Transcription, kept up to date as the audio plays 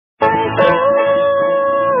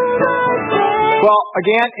Well,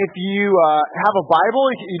 again, if you have a Bible,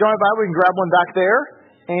 if you don't have a Bible, you can grab one back there.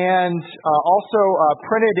 And also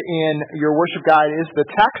printed in your worship guide is the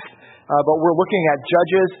text, but we're looking at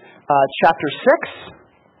Judges chapter 6.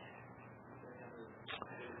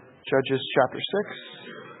 Judges chapter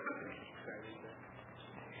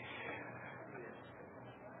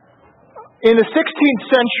 6. In the 16th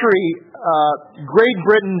century, Great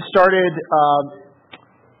Britain started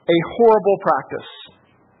a horrible practice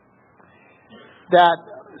that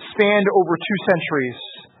spanned over 2 centuries,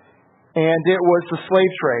 and it was the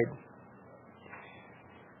slave trade.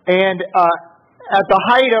 And at the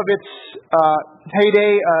height of its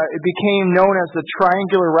heyday, it became known as the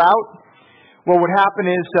Triangular Route. What would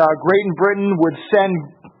happen is Great Britain would send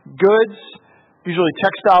goods, usually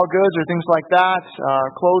textile goods or things like that,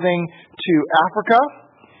 clothing, to Africa.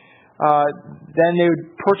 Then they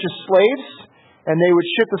would purchase slaves, and they would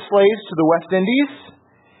ship the slaves to the West Indies.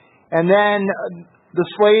 And then the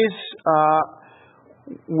slaves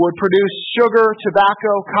would produce sugar,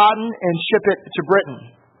 tobacco, cotton, and ship it to Britain.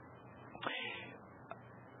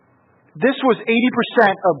 This was 80%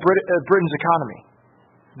 of Britain's economy,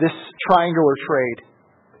 this triangular trade.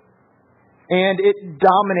 And it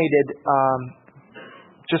dominated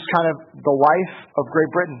just kind of the life of Great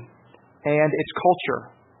Britain and its culture.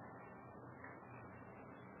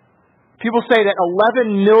 People say that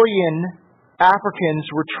 11 million Africans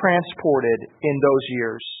were transported in those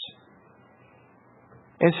years.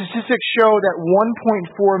 And statistics show that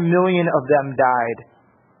 1.4 million of them died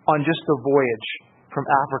on just the voyage from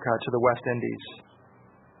Africa to the West Indies.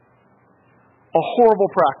 A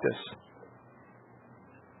horrible practice.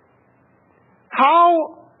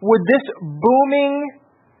 How would this booming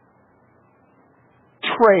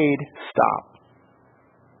trade stop?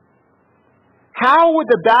 How would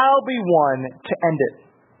the battle be won to end it?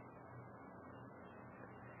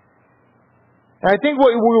 And I think what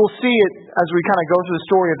we will see as we kind of go through the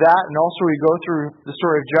story of that, and also we go through the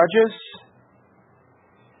story of Judges,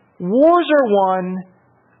 wars are won,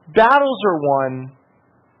 battles are won,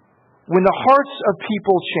 when the hearts of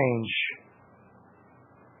people change.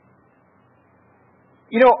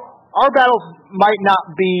 You know, our battles might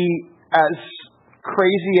not be as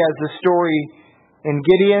crazy as the story in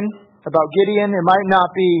Gideon, about Gideon. It might not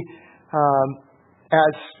be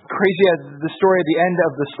as crazy as the story at the end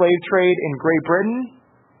of the slave trade in Great Britain.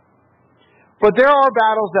 But there are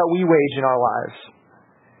battles that we wage in our lives.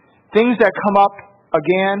 Things that come up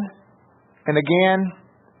again and again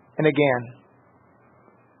and again.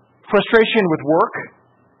 Frustration with work.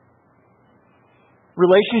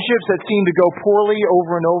 Relationships that seem to go poorly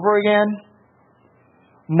over and over again.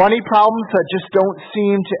 Money problems that just don't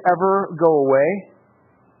seem to ever go away.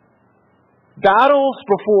 Battles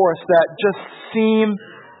before us that just seem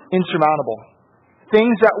insurmountable.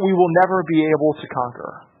 Things that we will never be able to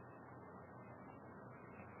conquer.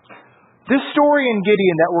 This story in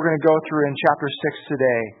Gideon that we're going to go through in chapter 6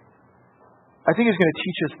 today, I think is going to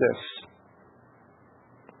teach us this.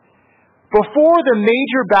 Before the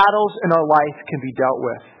major battles in our life can be dealt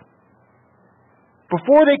with,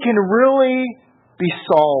 before they can really be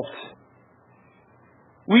solved,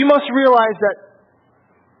 we must realize that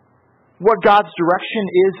what God's direction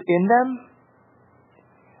is in them,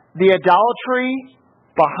 the idolatry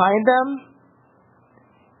behind them,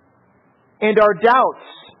 and our doubts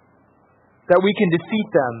that we can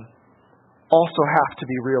defeat them also have to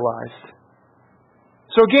be realized.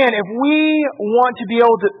 So again, if we want to be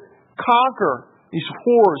able to conquer these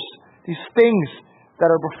wars, these things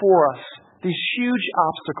that are before us, these huge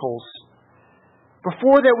obstacles,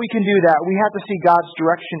 before that we can do that, we have to see God's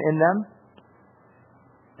direction in them.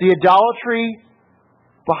 The idolatry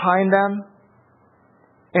behind them,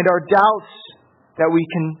 and our doubts that we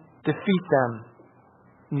can defeat them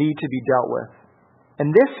need to be dealt with. And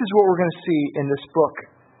this is what we're going to see in this book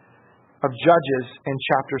of Judges in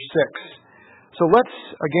chapter 6. So let's,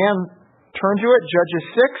 again, turn to it,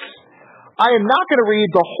 Judges 6. I am not going to read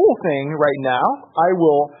the whole thing right now. I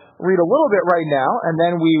will read a little bit right now, and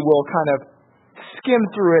then we will kind of skim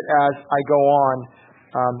through it as I go on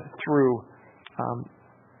through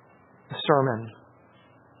the sermon.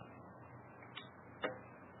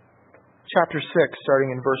 Chapter 6,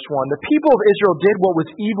 starting in verse 1. The people of Israel did what was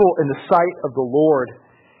evil in the sight of the Lord.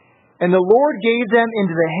 And the Lord gave them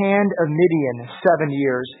into the hand of Midian 7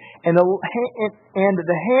 years. And the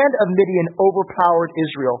hand of Midian overpowered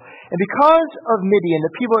Israel. And because of Midian,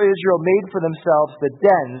 the people of Israel made for themselves the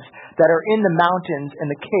dens that are in the mountains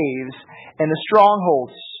and the caves and the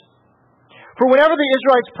strongholds. For whenever the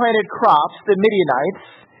Israelites planted crops, the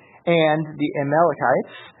Midianites and the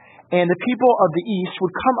Amalekites and the people of the east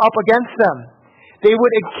would come up against them. They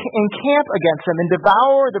would encamp against them and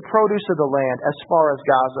devour the produce of the land as far as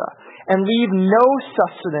Gaza, and leave no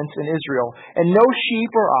sustenance in Israel, and no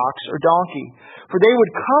sheep or ox or donkey. For they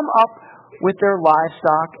would come up with their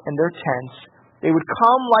livestock and their tents. They would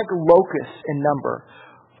come like locusts in number.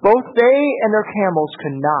 Both they and their camels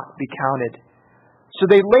could not be counted. So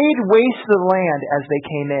they laid waste the land as they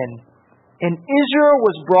came in. And Israel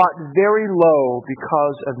was brought very low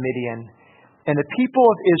because of Midian. And the people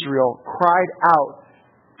of Israel cried out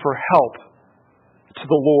for help to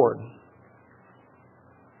the Lord.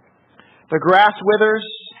 The grass withers,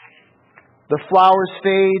 the flowers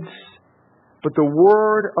fades, but the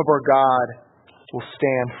word of our God will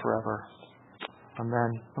stand forever.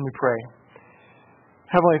 Amen. Let me pray.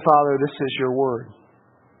 Heavenly Father, this is your word.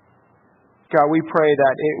 God, we pray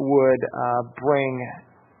that it would bring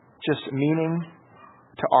just meaning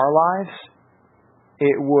to our lives.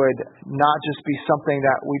 It would not just be something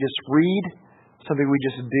that we just read, something we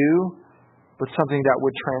just do, but something that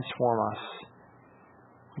would transform us.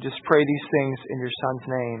 We just pray these things in your Son's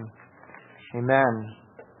name. Amen.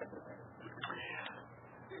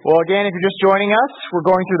 Well, again, if you're just joining us, we're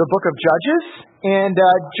going through the book of Judges. And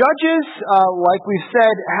Judges, like we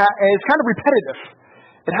said, is kind of repetitive.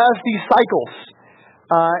 It has these cycles.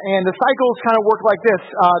 And the cycles kind of work like this.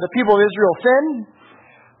 The people of Israel sin.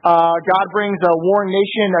 God brings a warring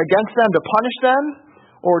nation against them to punish them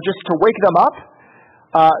or just to wake them up.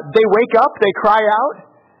 They wake up, they cry out.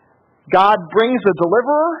 God brings a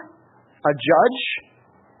deliverer, a judge,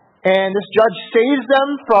 and this judge saves them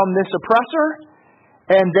from this oppressor,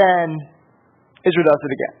 and then Israel does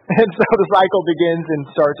it again. And so the cycle begins and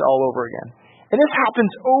starts all over again. And this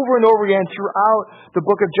happens over and over again throughout the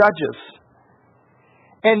book of Judges.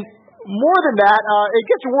 And more than that, it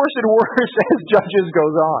gets worse and worse as Judges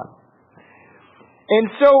goes on. And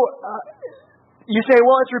so you say,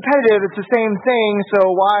 well, it's repetitive, it's the same thing,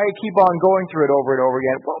 so why keep on going through it over and over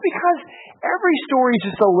again? Well, because every story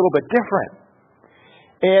is just a little bit different.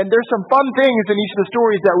 And there's some fun things in each of the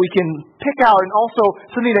stories that we can pick out, and also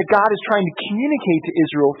something that God is trying to communicate to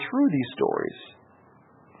Israel through these stories.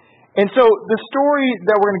 And so the story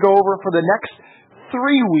that we're going to go over for the next 3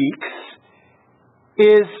 weeks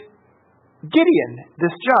is Gideon,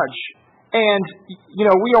 this judge. And,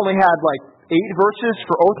 we only had like 8 verses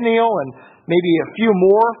for Othniel and maybe a few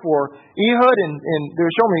more for Ehud. And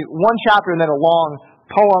there's only 1 chapter and then a long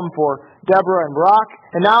poem for Deborah and Barak.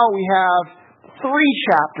 And now we have 3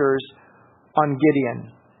 chapters on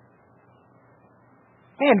Gideon.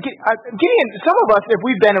 Man, Gideon, some of us, if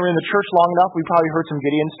we've been in the church long enough, we've probably heard some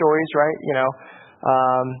Gideon stories, right?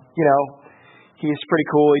 He's pretty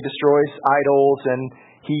cool. He destroys idols, and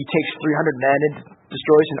he takes 300 men and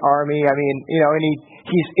destroys an army. I mean, and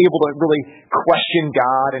he's able to really question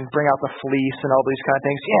God and bring out the fleece and all these kind of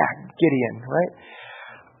things. Yeah, Gideon, right?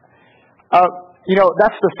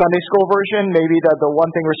 That's the Sunday school version, maybe the one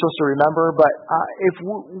thing we're supposed to remember. But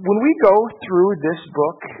when we go through this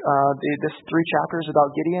book, this 3 chapters about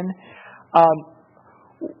Gideon,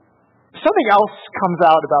 something else comes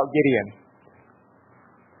out about Gideon.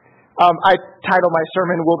 I title my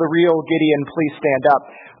sermon, "Will the Real Gideon Please Stand Up?"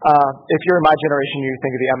 If you're in my generation, you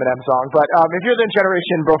think of the Eminem song. But if you're the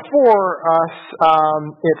generation before us,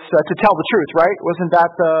 it's To Tell the Truth, right? Wasn't that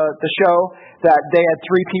the show that they had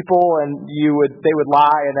 3 people and they would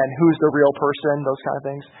lie, and then who's the real person, those kind of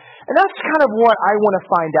things? And that's kind of what I want to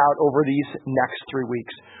find out over these next 3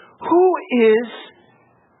 weeks. Who is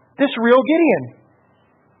this real Gideon?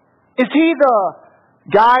 Is he the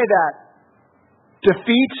guy that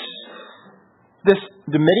defeats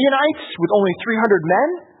the Midianites with only 300 men?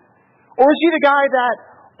 Or is he the guy that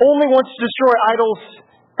only wants to destroy idols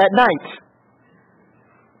at night?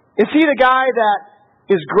 Is he the guy that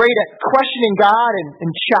is great at questioning God and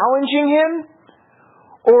challenging Him?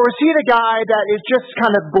 Or is he the guy that is just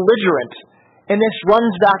kind of belligerent and this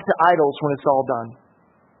runs back to idols when it's all done?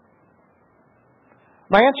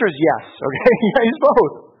 My answer is yes, okay? He's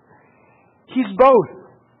both. He's both.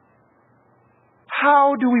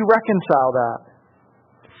 How do we reconcile that?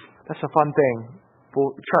 That's a fun thing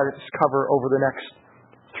we'll try to cover over the next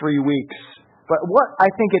 3 weeks. But what I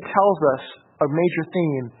think it tells us, a major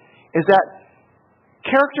theme, is that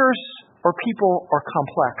characters or people are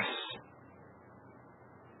complex.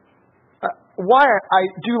 Why I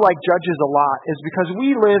do like Judges a lot is because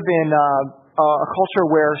we live in a culture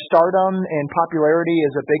where stardom and popularity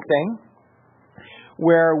is a big thing,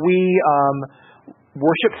 where we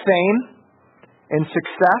worship fame and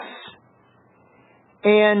success.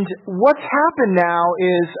 And what's happened now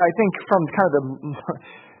is, I think, from kind of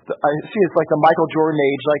I see it's like the Michael Jordan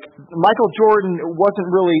age. Like, Michael Jordan wasn't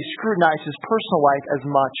really scrutinized his personal life as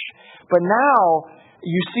much, But now,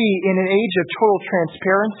 you see, in an age of total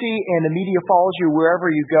transparency and the media follows you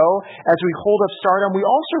wherever you go, as we hold up stardom, we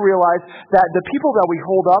also realize that the people that we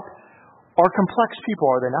hold up are complex people,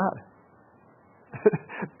 are they not?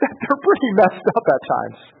 They're pretty messed up at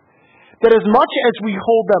times. That as much as we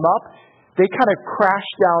hold them up, they kind of crash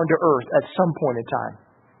down to earth at some point in time.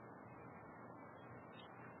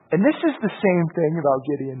 And this is the same thing about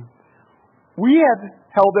Gideon. We have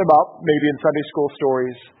held him up, maybe in Sunday school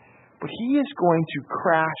stories, but he is going to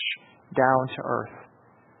crash down to earth.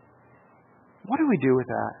 What do we do with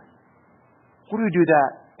that? What do we do with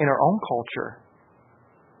that in our own culture?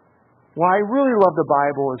 Why I really love the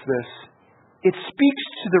Bible is this. It speaks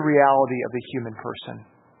to the reality of the human person.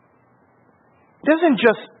 It doesn't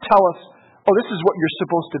just tell us, oh, this is what you're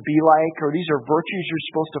supposed to be like, or these are virtues you're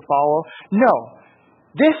supposed to follow. No.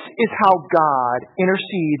 This is how God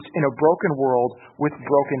intercedes in a broken world with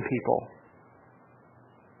broken people.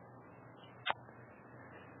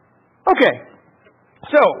 Okay,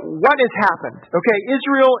 so what has happened? Okay,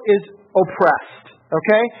 Israel is oppressed.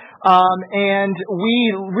 Okay, and we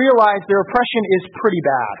realize their oppression is pretty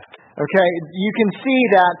bad. Okay, you can see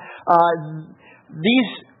that these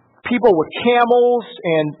people with camels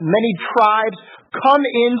and many tribes come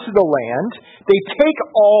into the land. They take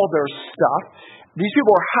all their stuff. These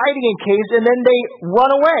people are hiding in caves, and then they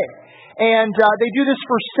run away. And they do this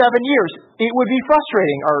for 7 years. It would be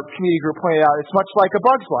frustrating, our community group pointed out. It's much like A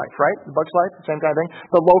Bug's Life, right? A Bug's Life, the same kind of thing.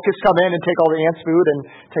 The locusts come in and take all the ants' food and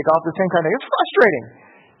take off the same kind of thing. It's frustrating,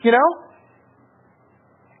 you know?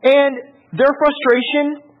 And their frustration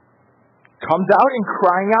comes out in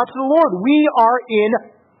crying out to the Lord. We are in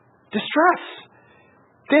distress.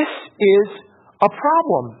 This is a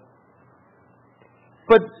problem.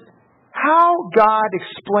 But how God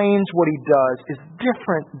explains what He does is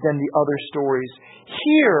different than the other stories.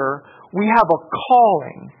 Here, we have a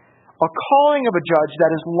calling of a judge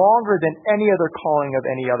that is longer than any other calling of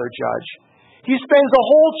any other judge. He spends a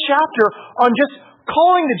whole chapter on just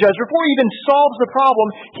calling the judge. Before he even solves the problem,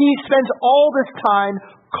 he spends all this time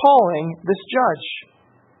calling this judge.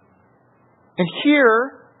 And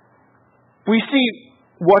here, we see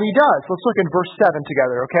what he does. Let's look in verse 7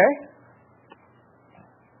 together, okay?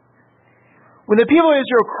 When the people of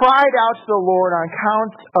Israel cried out to the Lord on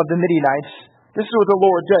account of the Midianites, this is what the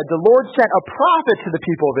Lord did. The Lord sent a prophet to the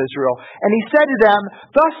people of Israel, and he said to them,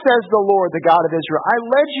 "Thus says the Lord, the God of Israel, I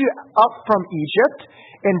led you up from Egypt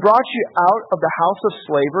and brought you out of the house of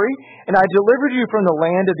slavery, and I delivered you from the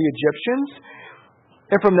land of the Egyptians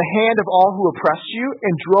and from the hand of all who oppressed you,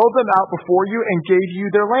 and drove them out before you and gave you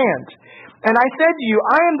their land. And I said to you,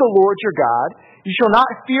 I am the Lord your God. You shall not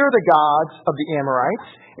fear the gods of the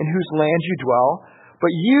Amorites, in whose land you dwell, but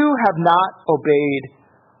you have not obeyed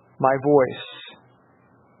my voice."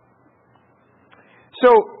 So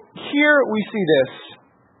here we see this,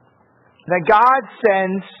 that God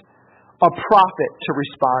sends a prophet to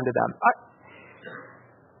respond to them.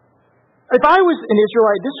 If I was an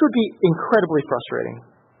Israelite, this would be incredibly frustrating.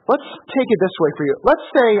 Let's take it this way for you. Let's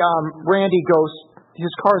say Randy goes,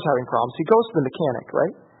 his car's having problems. He goes to the mechanic,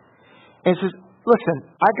 right? And says, "Listen,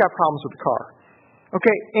 I've got problems with the car."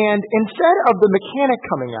 Okay, and instead of the mechanic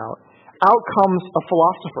coming out comes a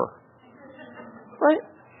philosopher. Right?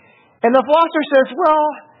 And the philosopher says, "Well,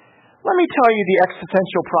 let me tell you the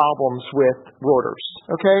existential problems with rotors,"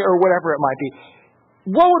 okay, or whatever it might be.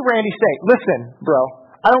 What would Randy say? "Listen, bro,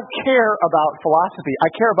 I don't care about philosophy. I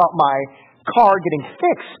care about my car getting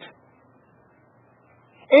fixed."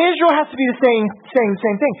 And Israel has to be saying the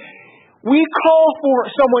same thing. We call for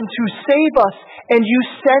someone to save us, and you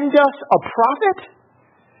send us a prophet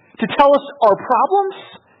to tell us our problems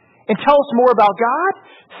and tell us more about God?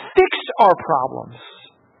 Fix our problems.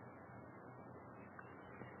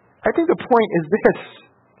 I think the point is this.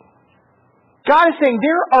 God is saying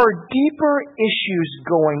there are deeper issues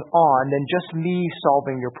going on than just me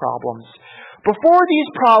solving your problems. Before these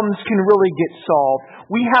problems can really get solved,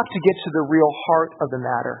 we have to get to the real heart of the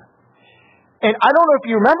matter. And I don't know if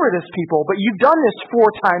you remember this, people, but you've done this 4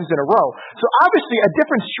 times in a row. So obviously a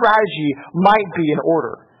different strategy might be in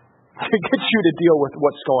order to get you to deal with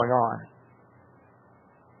what's going on.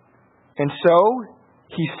 And so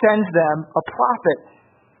he sends them a prophet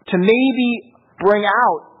to maybe bring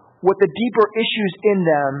out what the deeper issues in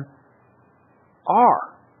them are.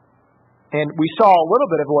 And we saw a little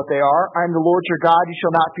bit of what they are. "I am the Lord your God. You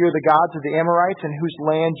shall not fear the gods of the Amorites in whose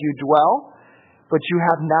land you dwell, but you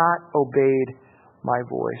have not obeyed my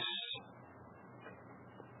voice."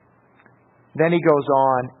 Then he goes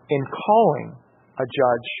on in calling a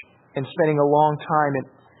judge and spending a long time in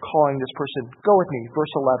calling this person. Go with me,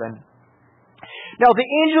 verse 11. Now the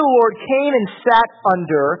angel of the Lord came and sat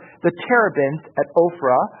under the terebinth at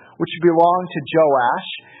Ophrah, which belonged to Joash,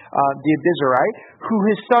 the Abiezrite, who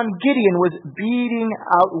his son Gideon was beating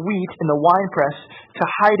out wheat in the winepress to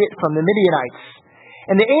hide it from the Midianites.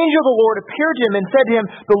 And the angel of the Lord appeared to him and said to him,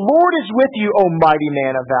 "The Lord is with you, O mighty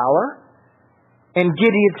man of valor." And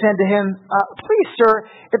Gideon said to him, "Please, sir,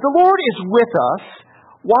 if the Lord is with us,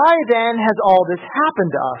 why then has all this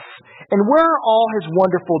happened to us? And where are all his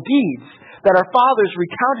wonderful deeds that our fathers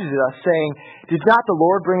recounted to us, saying, 'Did not the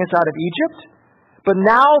Lord bring us out of Egypt?' But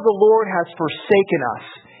now the Lord has forsaken us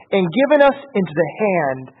and given us into the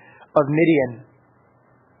hand of Midian."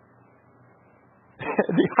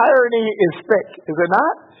 The irony is thick, is it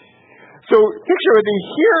not? So picture with me,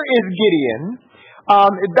 here is Gideon.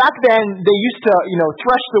 Back then, they used to,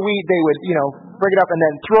 thresh the wheat. They would, break it up and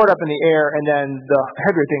then throw it up in the air, and then the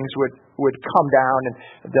heavier things would come down, and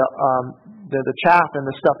the chaff and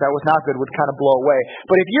the stuff that was not good would kind of blow away.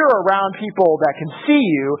 But if you're around people that can see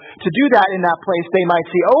you, to do that in that place, they might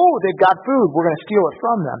see, oh, they've got food, we're going to steal it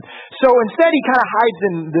from them. So instead, he kind of hides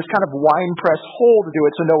in this kind of wine press hole to do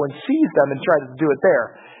it so no one sees them and tries to do it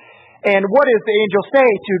there. And what does the angel say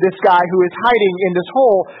to this guy who is hiding in this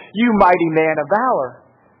hole? "You mighty man of valor."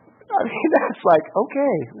 I mean, that's like,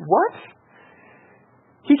 okay, what?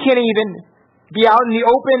 He can't even be out in the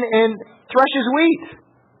open and thresh his wheat.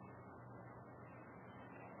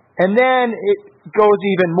 And then it goes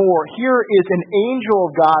even more. Here is an angel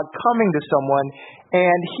of God coming to someone,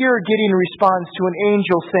 and here Gideon responds to an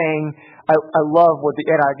angel saying, I love what the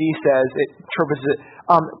NIV says. It interprets it.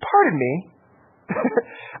 "Pardon me.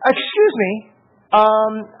 Excuse me. I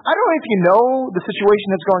don't know if you know the situation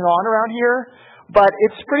that's going on around here, but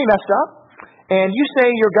it's pretty messed up. And you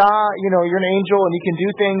say you're God, you're an angel and you can do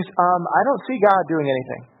things. I don't see God doing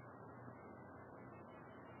anything."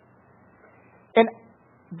 And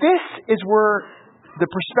this is where the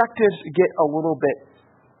perspectives get a little bit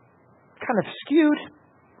kind of skewed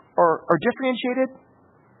or differentiated.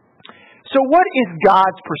 So what is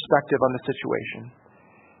God's perspective on the situation?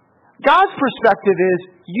 God's perspective is,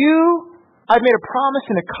 I've made a promise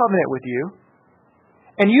and a covenant with you,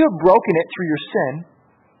 and you have broken it through your sin.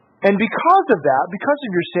 And because of that, because of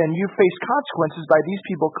your sin, you face consequences by these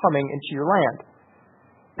people coming into your land.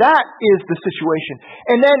 That is the situation.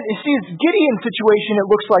 And then, you see, it's Gideon's situation, it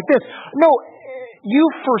looks like this. No,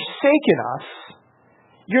 you've forsaken us.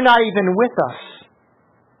 You're not even with us.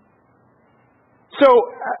 So,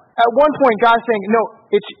 at one point, God's saying, no,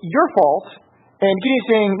 it's your fault. And Gideon's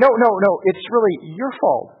saying, no, it's really your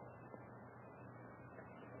fault.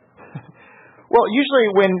 Well, usually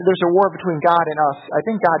when there's a war between God and us, I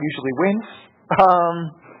think God usually wins.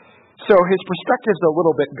 So his perspective's a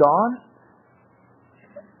little bit gone.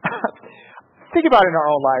 Think about it in our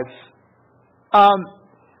own lives.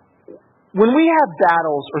 When we have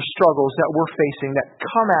battles or struggles that we're facing that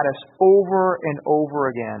come at us over and over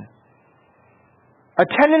again, a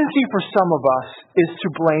tendency for some of us is to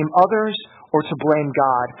blame others or to blame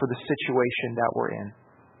God for the situation that we're in.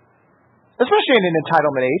 Especially in an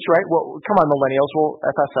entitlement age, right? Well, come on, millennials, we'll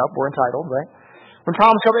FS up, we're entitled, right? When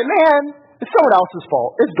problems come in, man, it's someone else's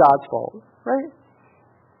fault. It's God's fault, right?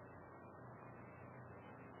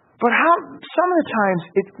 But some of the times,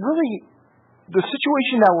 it's really, the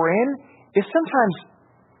situation that we're in is sometimes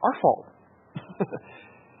our fault.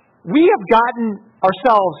 We have gotten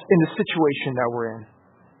ourselves in the situation that we're in.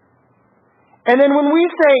 And then when we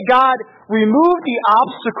say, God, remove the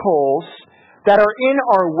obstacles that are in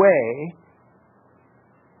our way,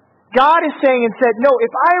 God is saying and said, no,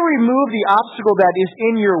 if I remove the obstacle that is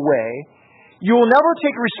in your way, you will never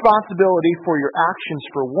take responsibility for your actions,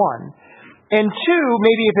 for one. And two,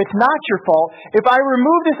 maybe if it's not your fault, if I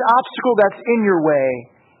remove this obstacle that's in your way,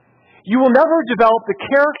 you will never develop the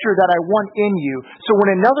character that I want in you. So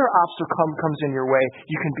when another obstacle comes in your way,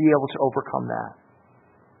 you can be able to overcome that.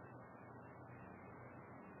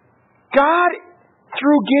 God,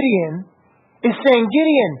 through Gideon, is saying,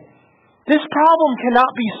 Gideon, this problem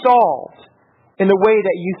cannot be solved in the way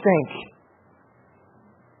that you think.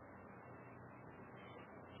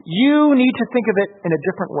 You need to think of it in a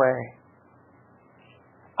different way.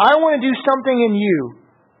 I want to do something in you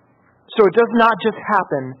so it does not just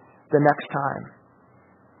happen the next time.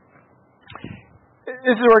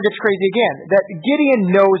 This is where it gets crazy again. That Gideon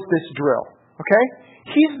knows this drill. Okay?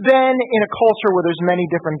 He's been in a culture where there's many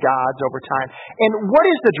different gods over time. And what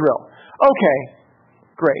is the drill? Okay,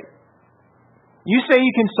 great. You say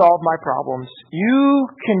you can solve my problems. You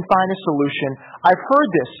can find a solution. I've heard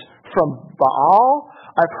this from Baal.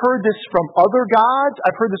 I've heard this from other gods.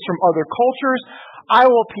 I've heard this from other cultures. I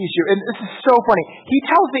will appease you. And this is so funny. He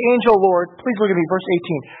tells the angel Lord, please look at me, verse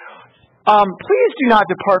Please do not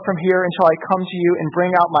depart from here until I come to you and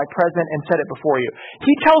bring out my present and set it before you.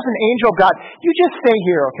 He tells an angel of God, you just stay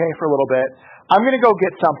here, okay, for a little bit. I'm going to go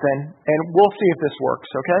get something, and we'll see if this works,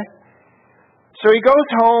 okay? So he goes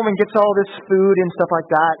home and gets all this food and stuff like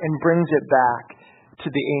that and brings it back to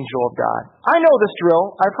the angel of God. I know this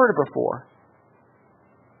drill. I've heard it before.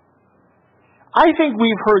 I think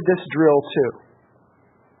we've heard this drill too.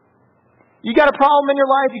 You got a problem in your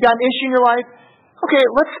life, you got an issue in your life, okay,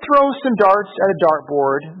 let's throw some darts at a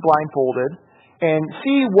dartboard, blindfolded, and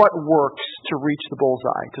see what works to reach the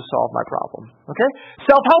bullseye to solve my problem. Okay?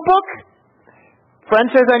 Self-help book? Friend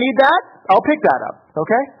says I need that? I'll pick that up.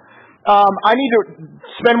 Okay? I need to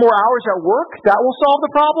spend more hours at work? That will solve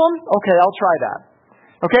the problem? Okay, I'll try that.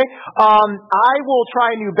 Okay? I will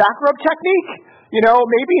try a new back rub technique.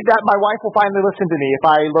 Maybe that my wife will finally listen to me if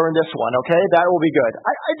I learn this one, okay? That will be good.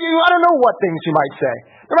 I don't know what things you might say.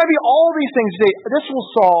 There might be all these things you say, this will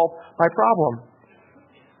solve my problem.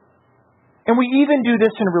 And we even do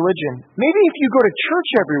this in religion. Maybe if you go to church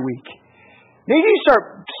every week, maybe you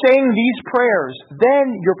start saying these prayers,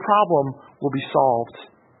 then your problem will be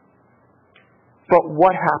solved. But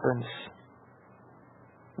what happens?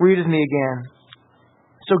 Read with me again.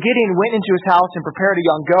 So Gideon went into his house and prepared a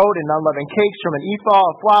young goat and unleavened cakes from an ephah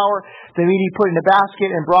of flour. The meat he put in a basket,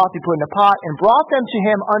 and broth he put in a pot, and brought them to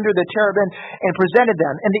him under the terebinth and presented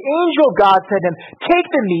them. And the angel of God said to him, take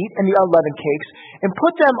the meat and the unleavened cakes and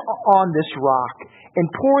put them on this rock and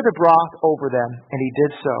pour the broth over them. And he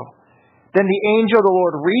did so. Then the angel of the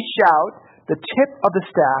Lord reached out the tip of the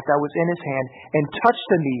staff that was in his hand and touched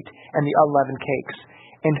the meat and the unleavened cakes.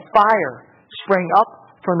 And fire sprang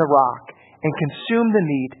up from the rock and consumed the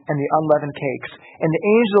meat and the unleavened cakes. And the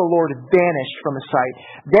angel of the Lord vanished from his sight.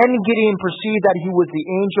 Then Gideon perceived that he was the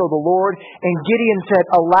angel of the Lord. And Gideon said,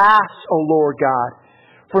 alas, O Lord God,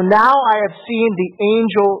 for now I have seen the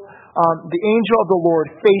angel of the Lord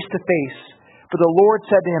face to face. For the Lord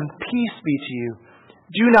said to him, peace be to you.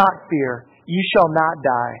 Do not fear, you shall not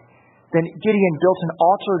die. Then Gideon built an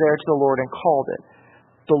altar there to the Lord and called it,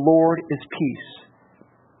 the Lord is peace.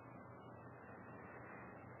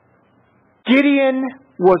 Gideon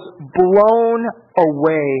was blown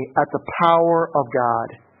away at the power of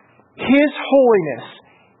God. His holiness,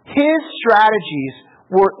 his strategies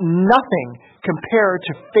were nothing compared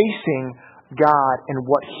to facing God and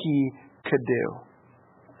what he could do.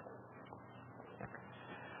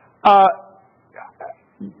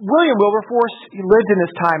 William Wilberforce, he lived in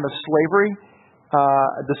this time of slavery,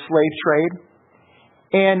 the slave trade.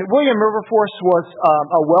 And William Wilberforce was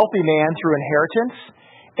a wealthy man through inheritance.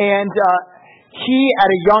 And he, at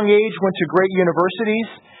a young age, went to great universities,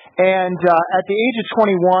 and at the age of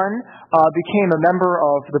 21, became a member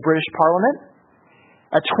of the British Parliament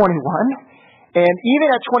at 21. And even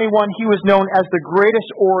at 21, he was known as the greatest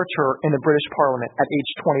orator in the British Parliament at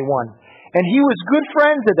age 21. And he was good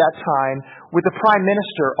friends at that time with the Prime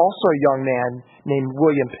Minister, also a young man named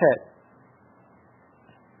William Pitt.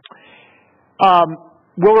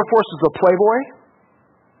 Wilberforce was a playboy.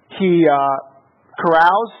 He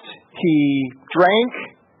caroused, he drank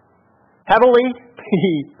heavily,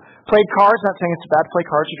 he played cards. Not saying it's bad to play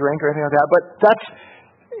cards or drink or anything like that, but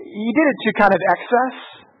he did it to kind of excess.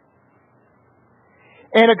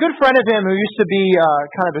 And a good friend of him who used to be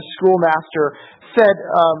kind of a schoolmaster said,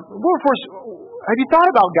 Wilberforce, have you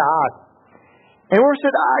thought about God? And Wilberforce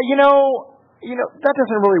said, that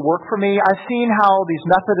doesn't really work for me. I've seen how these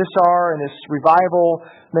Methodists are and this revival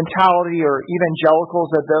mentality, or evangelicals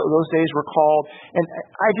that those days were called, and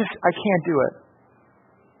I can't do it.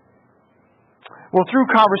 Well, through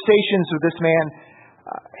conversations with this man,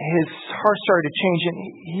 his heart started to change, and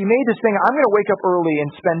he made this thing, I'm going to wake up early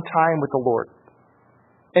and spend time with the Lord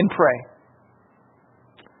and pray.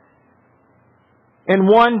 And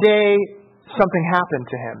one day, something happened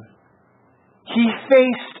to him. He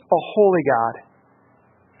faced a holy God.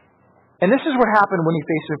 And this is what happened when he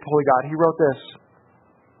faced a holy God. He wrote this.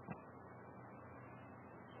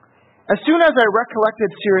 As soon as I recollected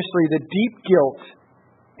seriously the deep guilt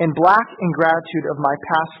and black ingratitude of my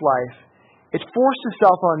past life, it forced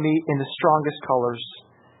itself on me in the strongest colors.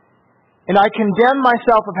 And I condemned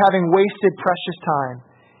myself of having wasted precious time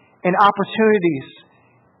and opportunities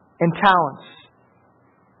and talents.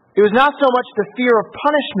 It was not so much the fear of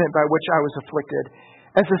punishment by which I was afflicted,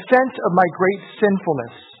 as a sense of my great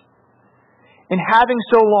sinfulness, in having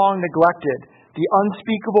so long neglected the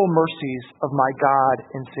unspeakable mercies of my God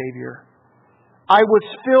and Savior. I was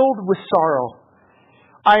filled with sorrow.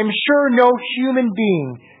 I am sure no human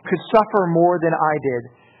being could suffer more than I did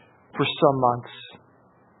for some months.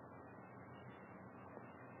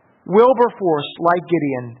 Wilberforce, like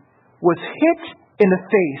Gideon, was hit in the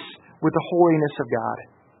face with the holiness of God.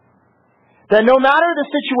 That no matter the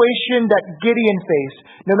situation that Gideon faced,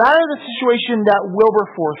 no matter the situation that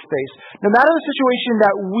Wilberforce faced, no matter the situation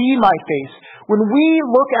that we might face, when we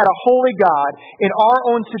look at a holy God in our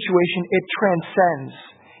own situation, it transcends.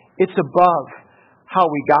 It's above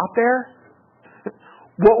how we got there,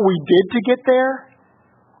 what we did to get there,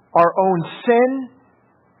 our own sin,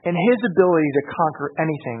 and His ability to conquer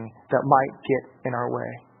anything that might get in our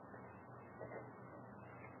way.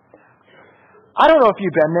 I don't know if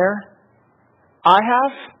you've been there. I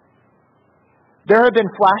have. There have been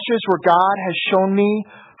flashes where God has shown me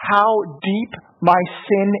how deep my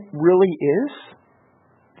sin really is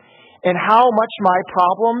and how much my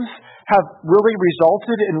problems have really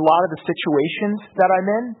resulted in a lot of the situations that I'm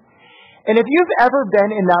in. And if you've ever been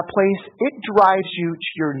in that place, it drives you to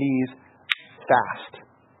your knees fast.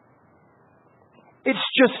 It's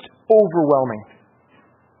just overwhelming.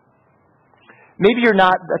 Maybe you're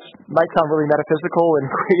not, that might sound really metaphysical and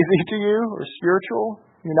crazy to you, or spiritual.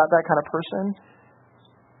 You're not that kind of person.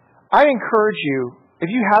 I encourage you, if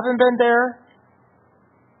you haven't been there,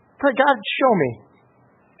 pray, God, show me.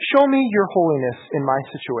 Show me your holiness in my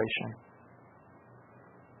situation.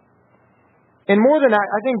 And more than that,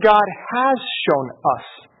 I think God has shown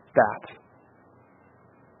us that.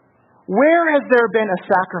 Where has there been a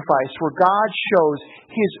sacrifice where God shows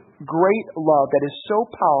His great love that is so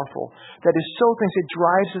powerful, that is so things, it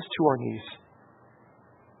drives us to our knees?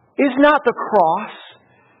 Is not the cross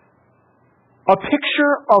a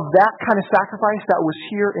picture of that kind of sacrifice that was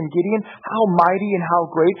here in Gideon? How mighty and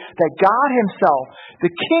how great that God Himself,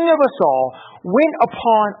 the King of us all, went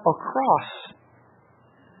upon a cross.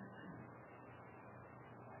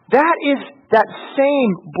 That is that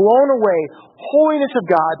same blown away holiness of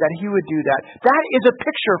God that He would do that. That is a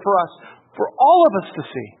picture for us, for all of us to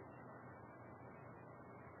see.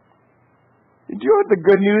 Do you know what the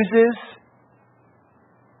good news is?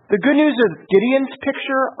 The good news of Gideon's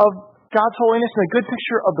picture of God's holiness and the good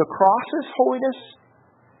picture of the cross's holiness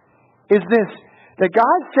is this, that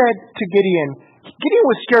God said to Gideon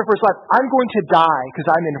was scared for his life. I'm going to die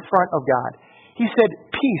because I'm in front of God. He said,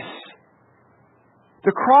 peace.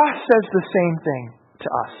 The cross says the same thing to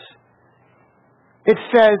us. It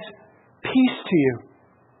says, peace to you.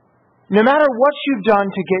 No matter what you've done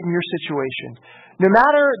to get in your situation, no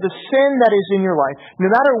matter the sin that is in your life, no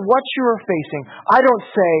matter what you are facing, I don't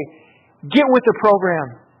say, get with the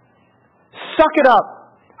program. Suck it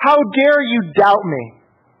up. How dare you doubt me?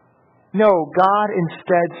 No, God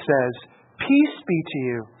instead says, peace be to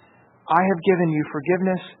you. I have given you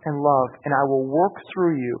forgiveness and love, and I will work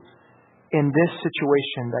through you in this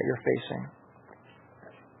situation that you're facing.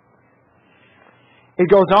 It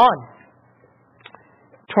goes on.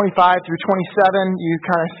 25 through 27, you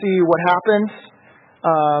kind of see what happens.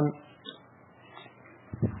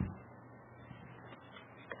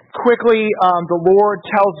 Quickly, the Lord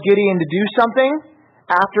tells Gideon to do something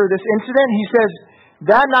after this incident. He says,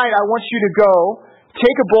 that night I want you to go,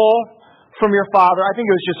 take a bull from your father. I think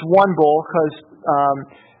it was just one bull because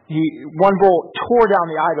one bull tore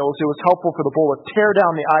down the idols. It was helpful for the bull to tear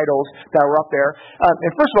down the idols that were up there.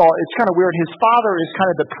 And first of all, it's kind of weird. His father is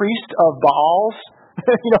kind of the priest of Baals.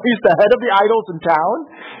 He's the head of the idols in town,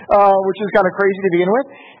 which is kind of crazy to begin with.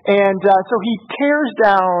 And so he tears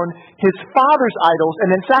down his father's idols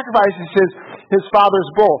and then sacrifices his father's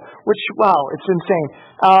bull, which, wow, it's insane.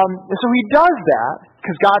 So he does that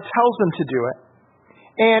because God tells him to do it.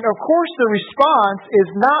 And, of course, the response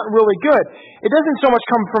is not really good. It doesn't so much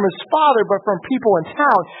come from his father, but from people in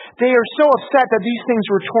town. They are so upset that these things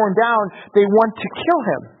were torn down, they want to kill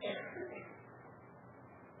him.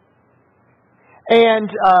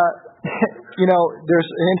 And, there's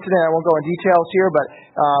an incident, I won't go in details here, but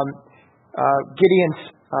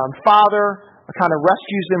Gideon's father kind of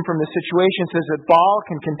rescues him from the situation, says that Baal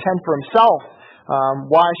can contend for himself.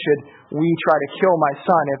 Why should we try to kill my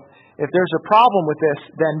son? If there's a problem with this,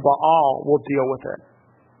 then Baal will deal with it.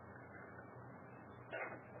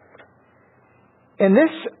 And this,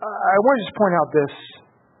 I want to just point out this.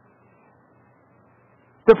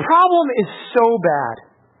 The problem is so bad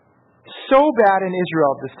in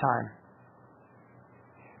Israel at this time,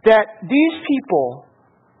 that these people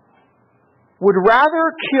would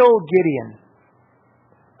rather kill Gideon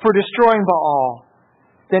for destroying Baal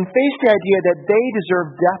than face the idea that they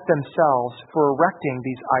deserve death themselves for erecting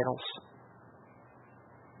these idols.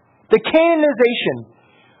 The Canaanization,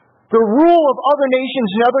 the rule of other nations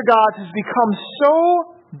and other gods has become so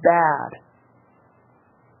bad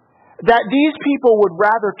that these people would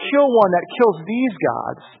rather kill one that kills these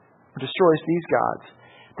gods, or destroys these gods,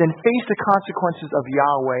 than face the consequences of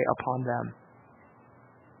Yahweh upon them.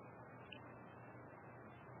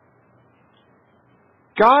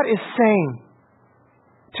 God is saying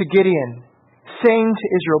to Gideon, saying to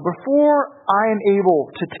Israel, before I am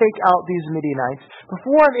able to take out these Midianites,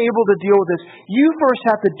 before I'm able to deal with this, you first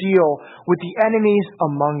have to deal with the enemies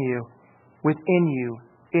among you, within you,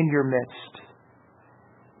 in your midst.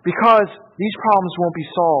 Because these problems won't be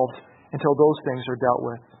solved until those things are dealt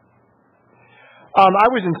with. I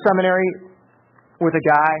was in seminary with a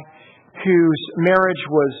guy whose marriage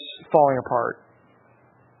was falling apart.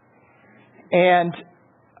 And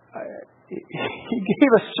he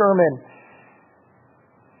gave a sermon.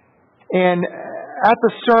 And at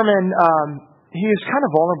the sermon, he was kind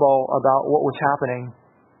of vulnerable about what was happening.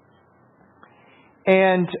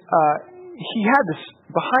 And he had this,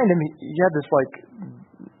 behind him, he had this like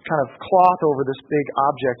kind of cloth over this big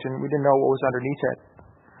object, and we didn't know what was underneath it.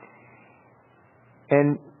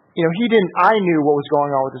 And, I knew what was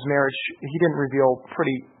going on with his marriage. He didn't reveal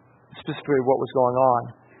pretty specifically what was going on.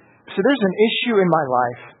 So there's an issue in my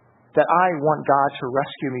life that I want God to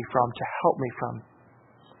rescue me from, to help me from.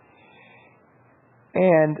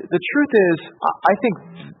 And the truth is, I think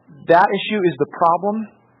that issue is the problem,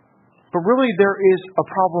 but really there is a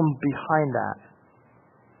problem behind that.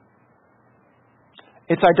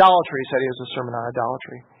 It's idolatry. He said he was a sermon on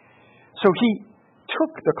idolatry. So he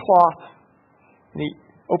took the cloth and he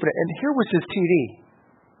opened it, and here was his TV.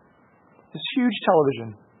 This huge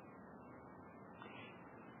television.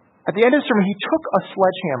 At the end of the sermon, he took a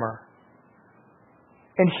sledgehammer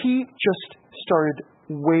and he just started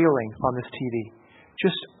wailing on this TV.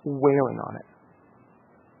 Just wailing on it.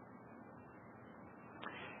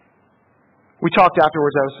 We talked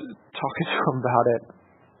afterwards. I was talking to him about it.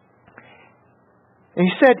 And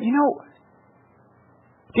he said,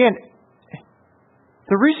 Dan,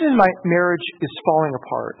 the reason my marriage is falling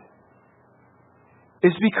apart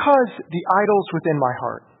is because the idol's within my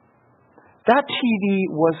heart. That TV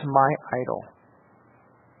was my idol.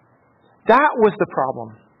 That was the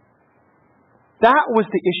problem. That was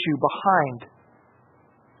the issue behind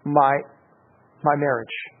my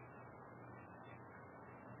marriage.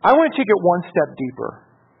 I want to take it one step deeper.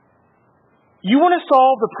 You want to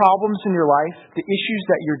solve the problems in your life, the issues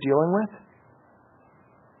that you're dealing with?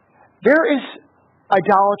 There is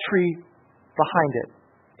idolatry behind it.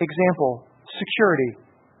 Example, security.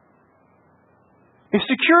 If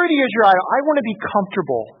security is your idol, I want to be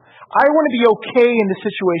comfortable. I want to be okay in the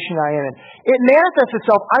situation I am in. It manifests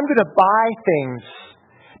itself, I'm going to buy things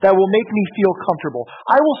that will make me feel comfortable.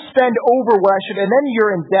 I will spend over what I should, and then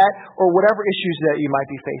you're in debt or whatever issues that you might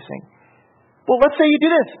be facing. Well, let's say you do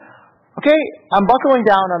this. Okay, I'm buckling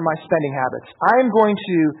down on my spending habits. I'm going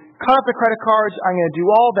to cut off the credit cards. I'm going to do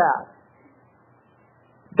all that.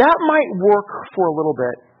 That might work for a little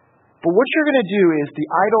bit, but what you're going to do is the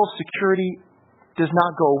idol security does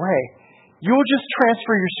not go away. You'll just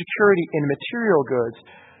transfer your security in material goods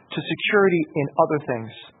to security in other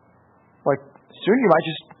things. Like, soon you might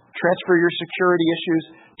just transfer your security issues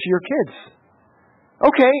to your kids.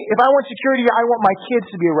 Okay, if I want security, I want my kids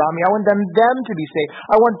to be around me. I want them to be safe.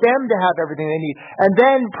 I want them to have everything they need. And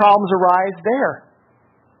then problems arise there.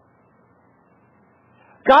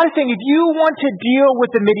 God is saying, if you want to deal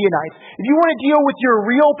with the Midianites, if you want to deal with your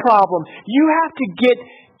real problem, you have to get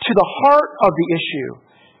to the heart of the issue.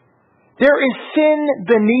 There is sin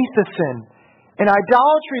beneath the sin, and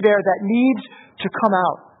idolatry there that needs to come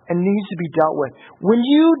out and needs to be dealt with. When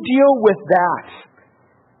you deal with that,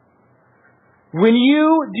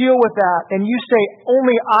 and you say,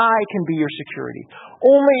 only I can be your security,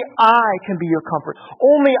 only I can be your comfort,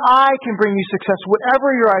 only I can bring you success,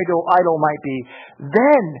 whatever your idol might be,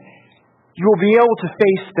 then you'll be able to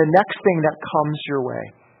face the next thing that comes your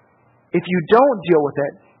way. If you don't deal with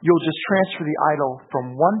it, you'll just transfer the idol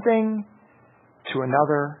from one thing to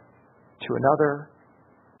another, to another,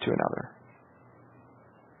 to another.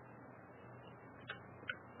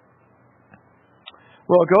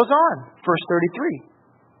 Well, it goes on, verse 33.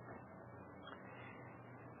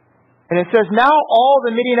 And it says, now all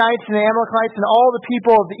the Midianites and the Amalekites and all the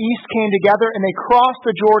people of the east came together, and they crossed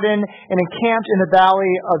the Jordan and encamped in the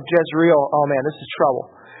valley of Jezreel. Oh man, this is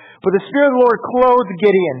trouble. But the Spirit of the Lord clothed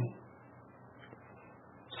Gideon.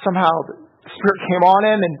 Somehow the Spirit came on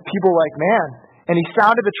him, and people were like, man. And he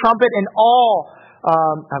sounded the trumpet, and all,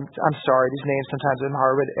 I'm sorry, these names sometimes are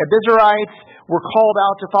hard, but Abizarites were called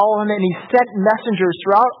out to follow him, and he sent messengers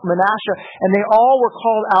throughout Manasseh, and they all were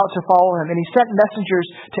called out to follow him. And he sent messengers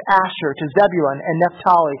to Asher, to Zebulun, and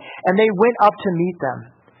Naphtali, and they went up to meet them.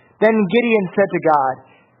 Then Gideon said to God,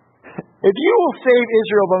 if you will save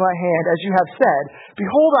Israel by my hand, as you have said,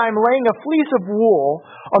 behold, I am laying a fleece of wool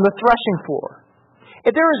on the threshing floor.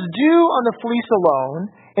 If there is dew on the fleece alone,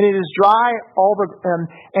 and it is dry on all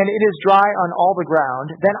the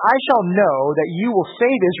ground, then I shall know that you will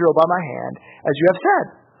save Israel by my hand, as you have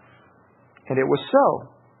said. And it was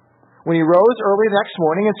so. When he rose early the next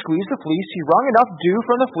morning and squeezed the fleece, he wrung enough dew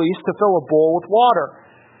from the fleece to fill a bowl with water.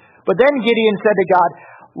 But then Gideon said to God,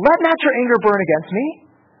 let not your anger burn against me.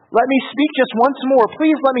 Let me speak just once more.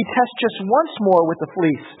 Please let me test just once more with the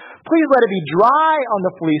fleece. Please let it be dry on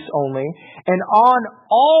the fleece only, and on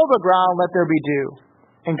all the ground let there be dew.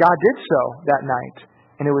 And God did so that night,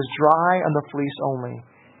 and it was dry on the fleece only,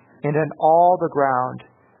 and in all the ground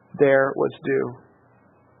there was dew.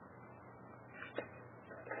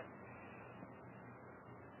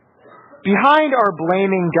 Behind our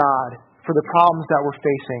blaming God for the problems that we're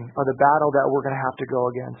facing or the battle that we're going to have to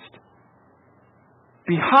go against,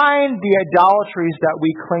 behind the idolatries that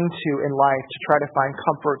we cling to in life to try to find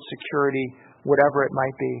comfort, security, whatever it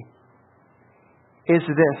might be, is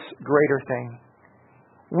this greater thing.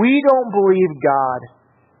 We don't believe God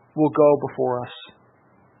will go before us.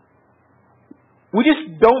 We just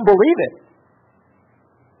don't believe it.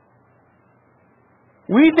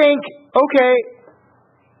 We think, okay,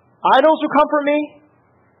 idols will comfort me,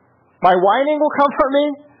 my whining will comfort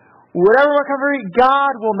me, whatever will comfort me,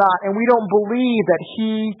 God will not. And we don't believe that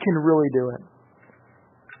He can really do it.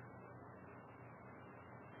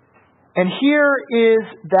 And here is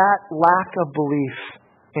that lack of belief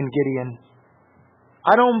in Gideon.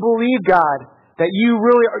 I don't believe, God, that you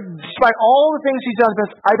really are, despite all the things He's done for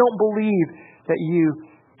us, I don't believe that you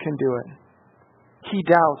can do it. He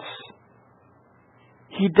doubts.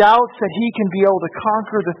 He doubts that he can be able to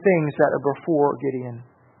conquer the things that are before Gideon.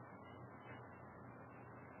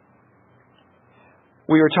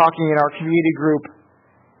 We were talking in our community group.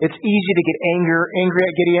 It's easy to get angry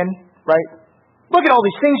at Gideon, right? Look at all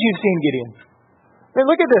these things you've seen, Gideon. I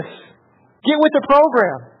mean, look at this. Get with the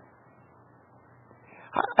program.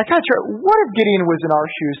 I kind of try, what if Gideon was in our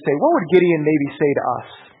shoes today? What would Gideon maybe say to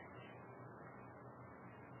us?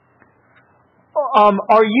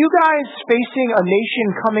 Are you guys facing a nation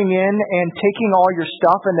coming in and taking all your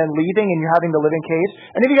stuff and then leaving and you're having to live in caves?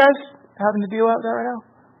 Any of you guys having to deal with that right now?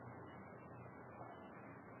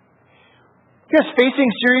 You guys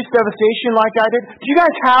facing serious devastation like I did? Do you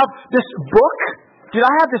guys have this book? Did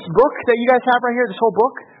I have this book that you guys have right here, this whole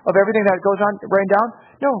book of everything that goes on written down?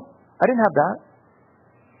 No, I didn't have that.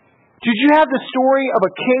 Did you have the story of a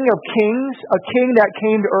king of kings, a king that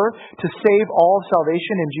came to earth to save all of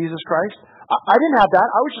salvation in Jesus Christ? I didn't have that.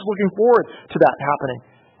 I was just looking forward to that happening.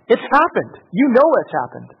 It's happened. You know it's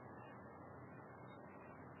happened.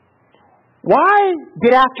 Why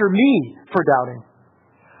get after me for doubting?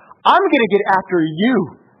 I'm going to get after you.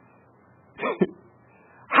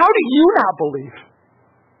 How do you not believe?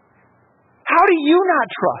 How do you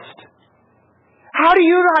not trust? How do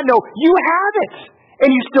you not know? You have it,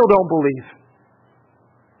 and you still don't believe.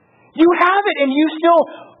 You have it, and you still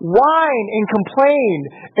whine and complain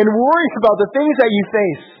and worry about the things that you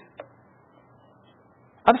face.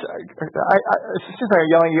 I'm sorry. It's just like I'm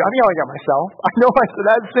yelling at you. I'm yelling at myself. I know I said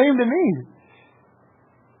that. Same to me.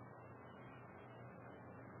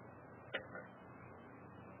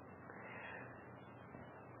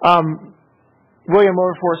 William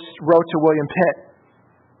Wilberforce wrote to William Pitt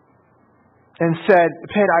and said,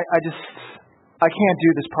 Pitt, I can't do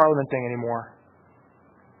this Parliament thing anymore.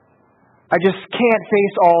 I just can't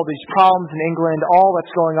face all these problems in England, all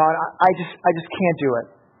that's going on. I just can't do it.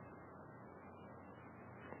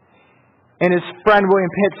 And his friend William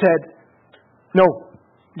Pitt said, no,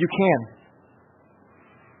 you can.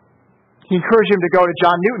 He encouraged him to go to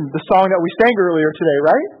John Newton, the song that we sang earlier today,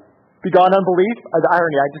 right? Be gone unbelief. The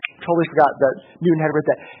irony, I just totally forgot that Newton had written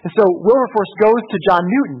that. And so Wilberforce goes to John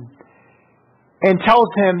Newton and tells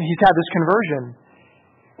him he's had this conversion.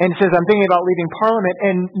 And says, I'm thinking about leaving Parliament.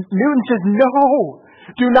 And Newton says, no,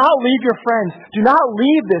 do not leave your friends. Do not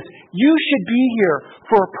leave this. You should be here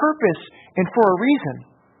for a purpose and for a reason.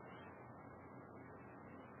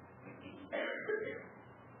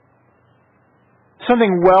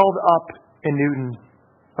 Something welled up in Newton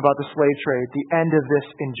about the slave trade, the end of this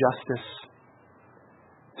injustice.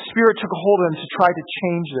 Spirit took a hold of him to try to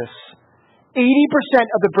change this. 80%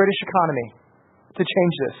 of the British economy to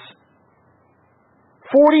change this.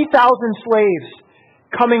 40,000 slaves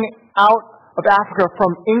coming out of Africa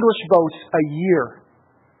from English boats a year.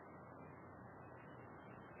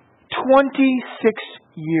 26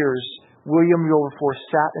 years William Wilberforce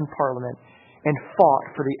sat in Parliament and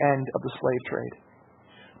fought for the end of the slave trade.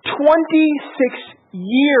 26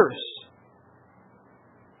 years.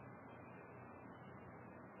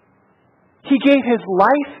 He gave his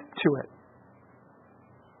life to it.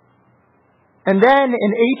 And then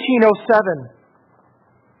in 1807,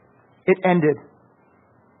 it ended.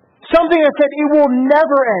 Something that said it will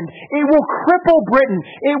never end. It will cripple Britain.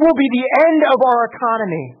 It will be the end of our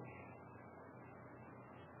economy.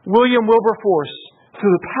 William Wilberforce,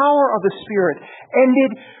 through the power of the Spirit,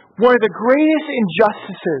 ended one of the greatest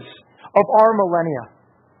injustices of our millennia.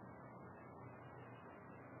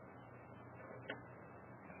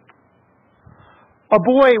 A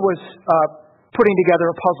boy was putting together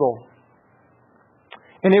a puzzle.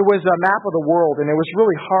 And it was a map of the world, and it was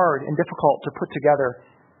really hard and difficult to put together.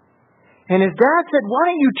 And his dad said,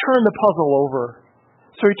 "Why don't you turn the puzzle over?"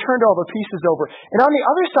 So he turned all the pieces over. And on the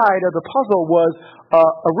other side of the puzzle was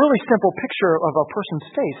a really simple picture of a person's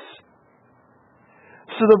face.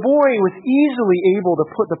 So the boy was easily able to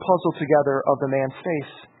put the puzzle together of the man's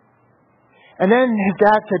face. And then his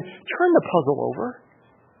dad said, "Turn the puzzle over."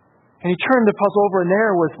 And he turned the puzzle over, and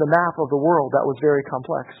there was the map of the world that was very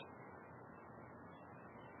complex.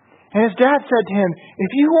 And his dad said to him,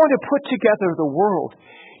 "If you want to put together the world,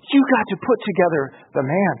 you got to put together the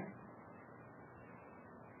man."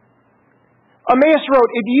 Emmaus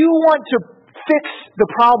wrote, if you want to fix the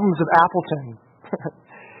problems of Appleton,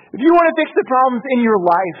 if you want to fix the problems in your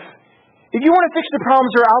life, if you want to fix the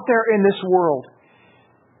problems that are out there in this world,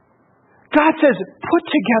 God says, put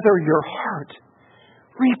together your heart.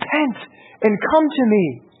 Repent and come to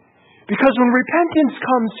me. Because when repentance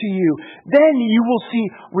comes to you, then you will see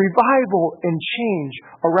revival and change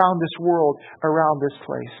around this world, around this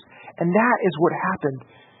place. And that is what happened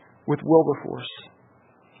with Wilberforce.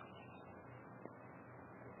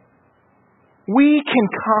 We can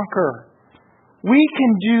conquer. We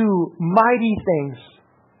can do mighty things,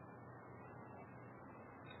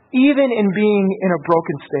 even in being in a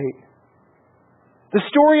broken state. The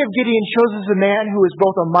story of Gideon shows us a man who is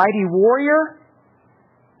both a mighty warrior,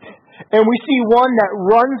 and we see one that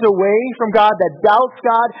runs away from God, that doubts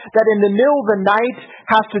God, that in the middle of the night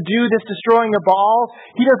has to do this destroying of Baal.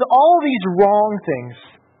 He does all these wrong things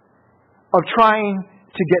of trying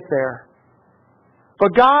to get there.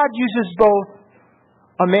 But God uses both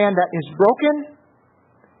a man that is broken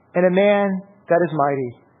and a man that is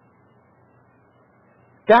mighty.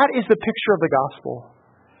 That is the picture of the gospel.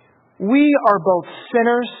 We are both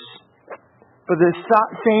sinners, but at the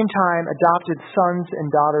same time adopted sons and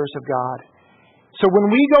daughters of God. So when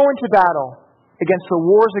we go into battle against the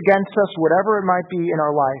wars against us, whatever it might be in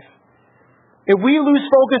our life, if we lose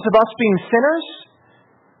focus of us being sinners,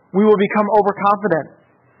 we will become overconfident,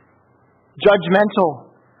 judgmental,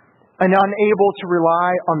 and unable to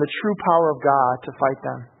rely on the true power of God to fight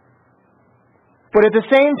them. But at the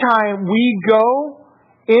same time, we go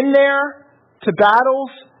in there to battles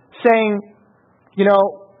saying,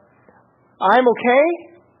 I'm okay.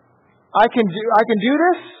 I can do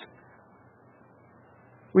this.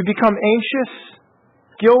 We become anxious,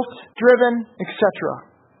 guilt-driven, etc.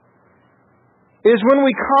 It is when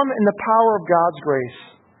we come in the power of God's grace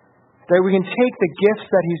that we can take the gifts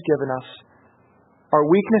that He's given us, our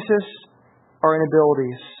weaknesses, our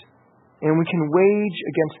inabilities, and we can wage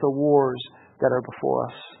against the wars that are before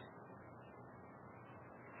us.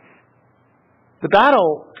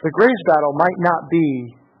 The greatest battle might not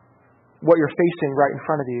be what you're facing right in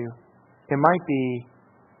front of you. It might be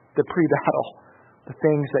the pre-battle, the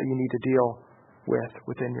things that you need to deal with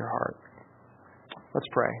within your heart. Let's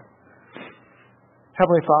pray.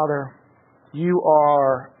 Heavenly Father, you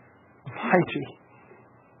are mighty.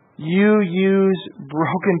 You use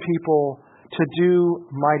broken people to do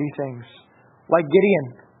mighty things. Like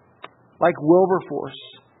Gideon, like Wilberforce,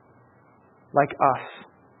 like us.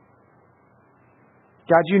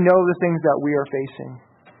 God, you know the things that we are facing.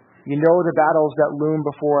 You know the battles that loom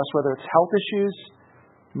before us, whether it's health issues,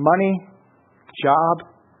 money,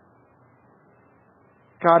 job.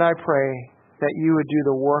 God, I pray that you would do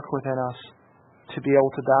the work within us to be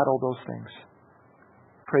able to battle those things.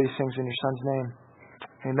 I pray these things in your Son's name.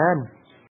 Amen.